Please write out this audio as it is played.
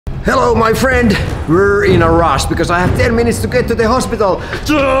Hello, my friend. We're in a rush because I have 10 minutes to get to the hospital.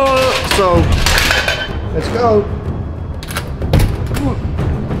 So, let's go.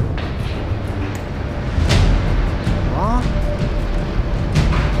 Huh?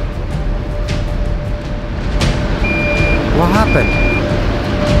 What happened?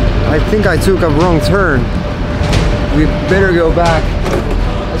 I think I took a wrong turn. We better go back.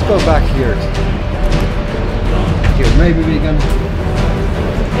 Let's go back here. Here, maybe we can...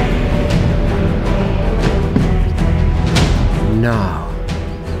 No.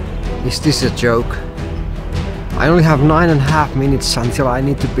 Is this a joke? I only have 9.5 minutes until I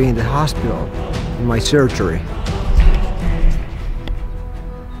need to be in the hospital in my surgery.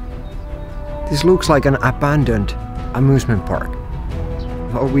 This looks like an abandoned amusement park.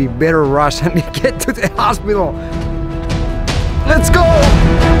 Well, we better rush and get to the hospital. Let's go!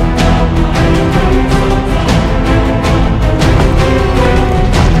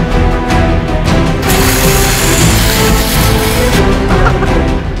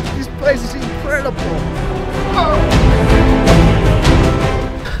 This place is incredible.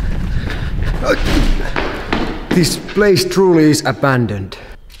 This place truly is abandoned.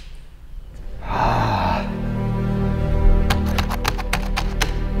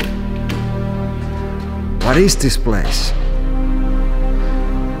 What is this place?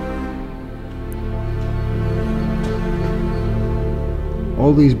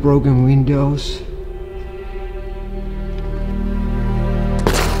 All these broken windows.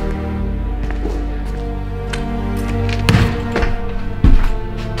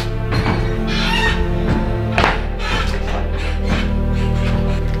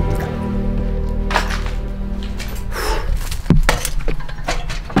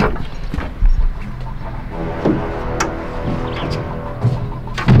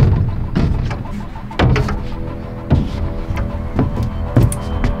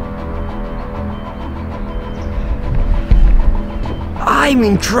 I'm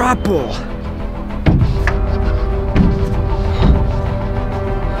in trouble.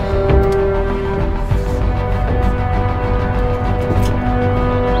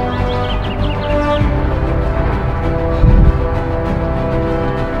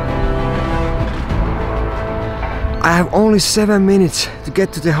 I have only 7 minutes to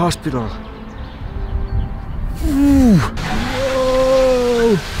get to the hospital. Ooh.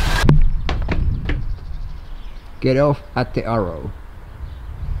 Whoa. Get off at the arrow.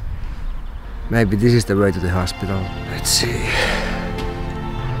 Maybe this is the way to the hospital. Let's see.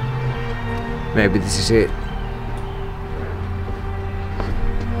 Maybe this is it.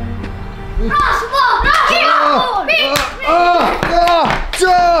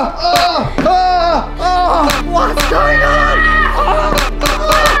 What's going on?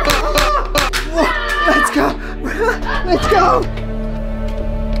 Let's go! Let's go!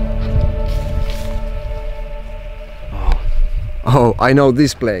 Oh, I know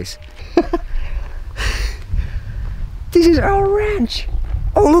this place. This is our ranch.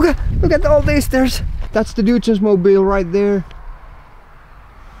 Oh, look at all this. That's the Dudeson's mobile right there.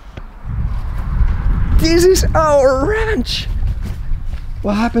 This is our ranch.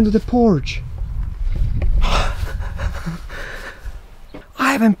 What happened to the porch?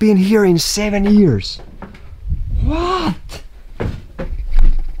 I haven't been here in 7 years. What?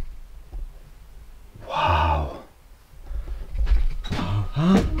 Wow.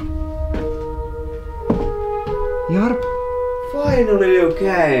 Huh? Jarp. Finally you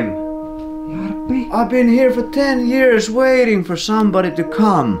came. Jarppi. I've been here for 10 years waiting for somebody to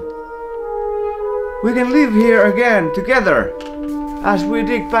come. We can live here again together as we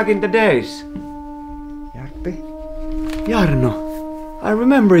did back in the days. Jarppi. Jarno, I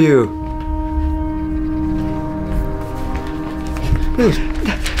remember you. Please,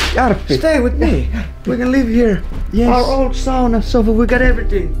 Jarppi. stay with me. We can live here. Yes. Our old sauna, sofa, we got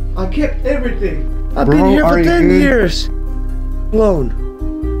everything. I kept everything. I've been here for 10 years. Alone.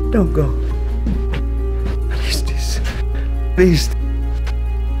 Don't go. What is this?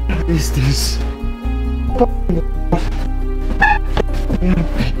 What is this?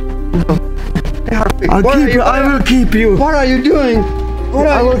 I will keep you. What are you doing? What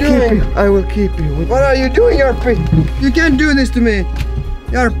are you doing? I will keep you. What are you doing, Jarppi? You can't do this to me.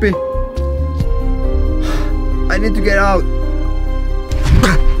 Jarppi. I need to get out.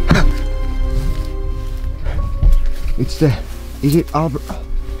 Is it Albert?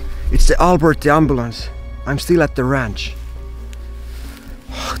 It's the Albert, the ambulance. I'm still at the ranch.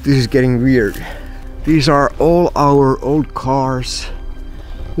 This is getting weird. These are all our old cars.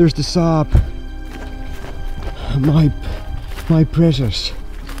 There's the Saab. My precious.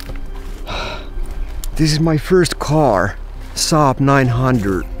 This is my first car, Saab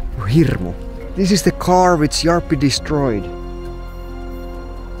 900. Hirmu. This is the car which Jarppi destroyed.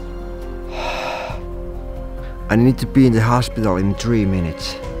 I need to be in the hospital in 3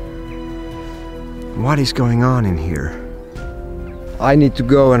 minutes. What is going on in here? I need to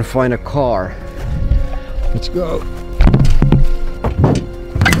go and find a car. Let's go.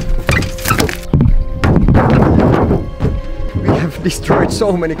 We have destroyed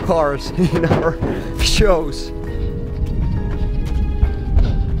so many cars in our shows.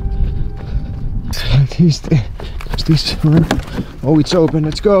 Is this one? Oh, it's open.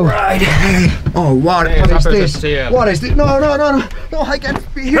 Let's go. Right. Oh, what is this? What is this? No, I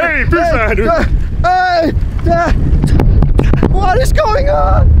can't be here. Hei, pysähdy! Hey! What is going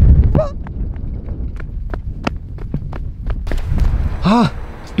on?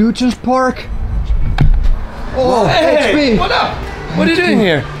 Dudeson's Park. Oh, Hey, it's me. what up? What are you doing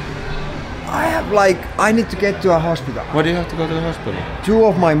here? I need to get to a hospital. Why do you have to go to the hospital? 2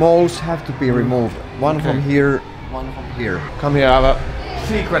 of my moles have to be removed. One from here, one from here. Come here, I have a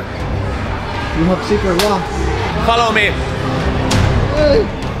secret. You have secret one. Follow me. Hey.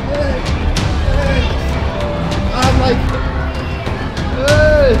 I'm like,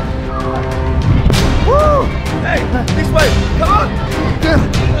 hey. Woo! Hey, this way. Come on.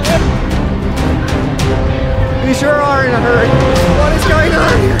 We sure are in a hurry. What is going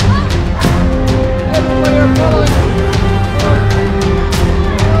on here? Everybody are following.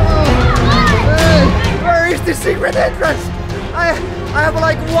 Hey, where is the secret entrance? I have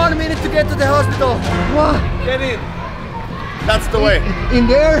like 1 minute to get to the hospital. What? Get in. That's the way. In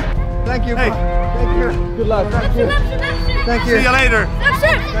there? Thank you. Hey. Thank you. Good luck. Thank you. Thank you. See you later.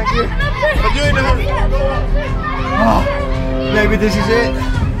 Thank you. But you in the hospital. Oh, maybe this is it.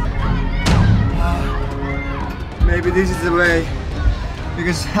 Maybe this is the way.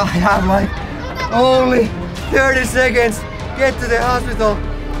 Because I have like only 30 seconds to get to the hospital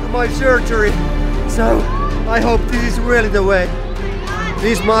to my surgery. So I hope this is really the way.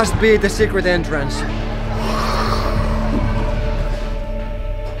 This must be the secret entrance.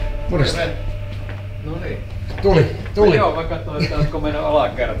 What is that? No niin. Tuli. Joo, mä katsoin, että oletko mennyt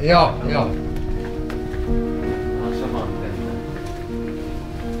alakertaan. Joo.